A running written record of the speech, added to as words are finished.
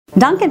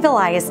Duncanville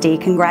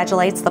ISD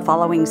congratulates the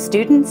following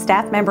student,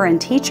 staff member,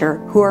 and teacher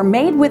who are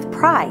made with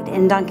pride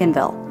in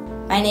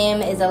Duncanville. My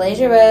name is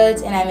Alaysia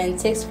Rhodes and I'm in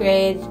 6th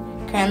grade,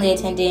 currently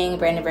attending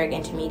Brandenburg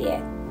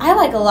Intermediate. I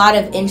have a lot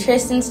of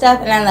interest in stuff,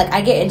 and I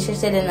get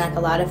interested in a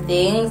lot of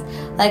things.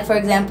 For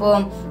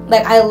example,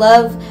 I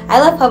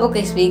love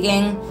publicly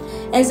speaking.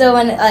 And so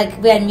when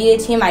we had media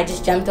team, I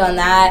just jumped on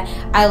that.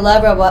 I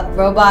love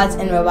robots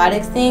and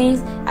robotics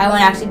things. I want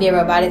to actually be a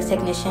robotics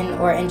technician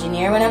or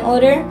engineer when I'm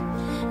older.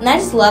 And I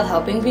just love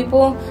helping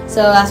people,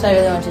 so that's why I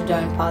really want to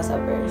join PAWS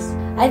helpers.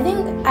 I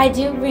think I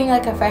do bring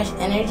a fresh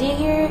energy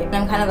here, and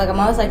I'm I'm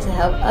always to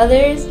help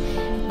others.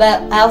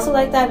 But I also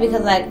like that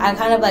because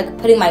I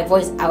putting my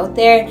voice out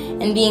there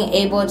and being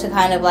able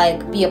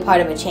to be a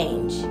part of a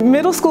change.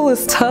 Middle school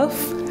is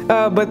tough,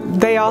 but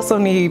they also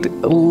need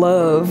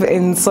love,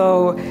 and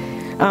so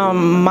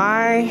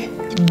my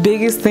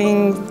biggest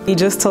thing is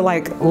just to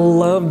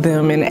love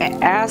them and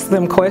ask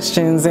them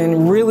questions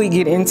and really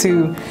get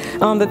into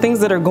the things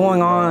that are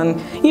going on,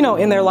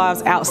 in their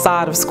lives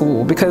outside of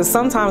school, because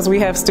sometimes we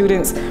have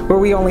students where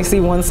we only see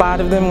one side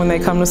of them when they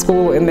come to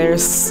school, and they're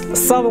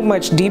so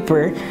much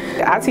deeper.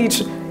 I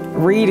teach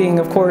reading,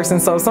 of course,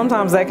 and so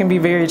sometimes that can be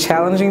very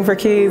challenging for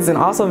kids and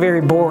also very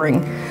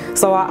boring.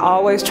 So I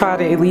always try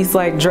to at least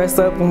dress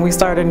up when we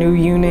start a new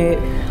unit,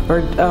 or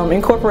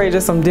incorporate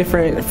just some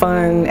different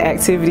fun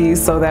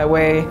activities, so that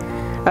way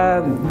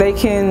they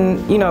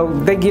can,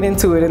 they get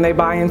into it and they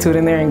buy into it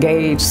and they're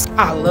engaged.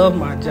 I love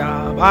my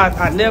job.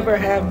 I never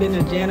have been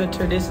a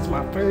janitor. This is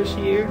my first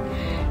year,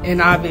 and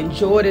I've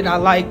enjoyed it. I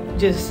like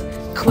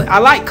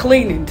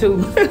cleaning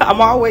too. I'm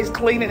always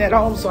cleaning at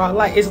home, so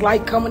it's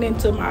like coming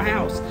into my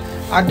house.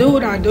 I do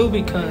what I do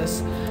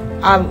because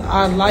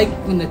I like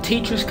when the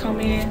teachers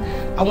come in,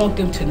 I want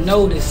them to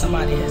know that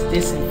somebody has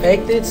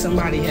disinfected,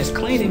 somebody has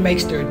cleaned. It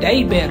makes their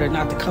day better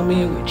not to come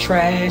in with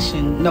trash,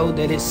 and know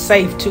that it's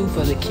safe too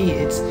for the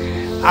kids.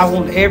 I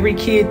want every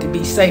kid to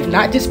be safe,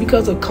 not just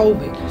because of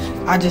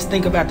COVID. I just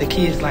think about the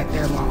kids like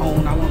they're my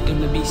own. I want them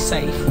to be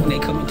safe when they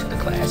come into the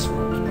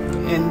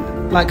classroom.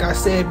 And like I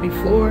said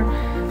before,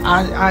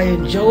 I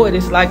enjoy it.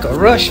 It's like a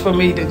rush for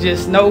me to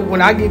just know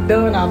when I get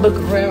done, I look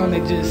around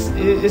and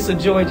it's a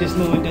joy just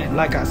knowing that,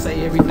 like I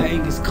say, everything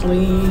is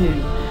clean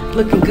and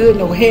looking good,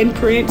 no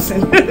handprints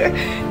and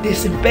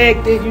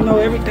disinfected,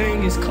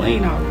 everything is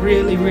clean. I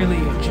really, really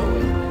enjoy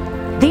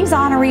it. These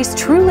honorees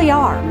truly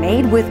are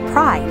made with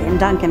pride in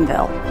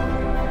Duncanville.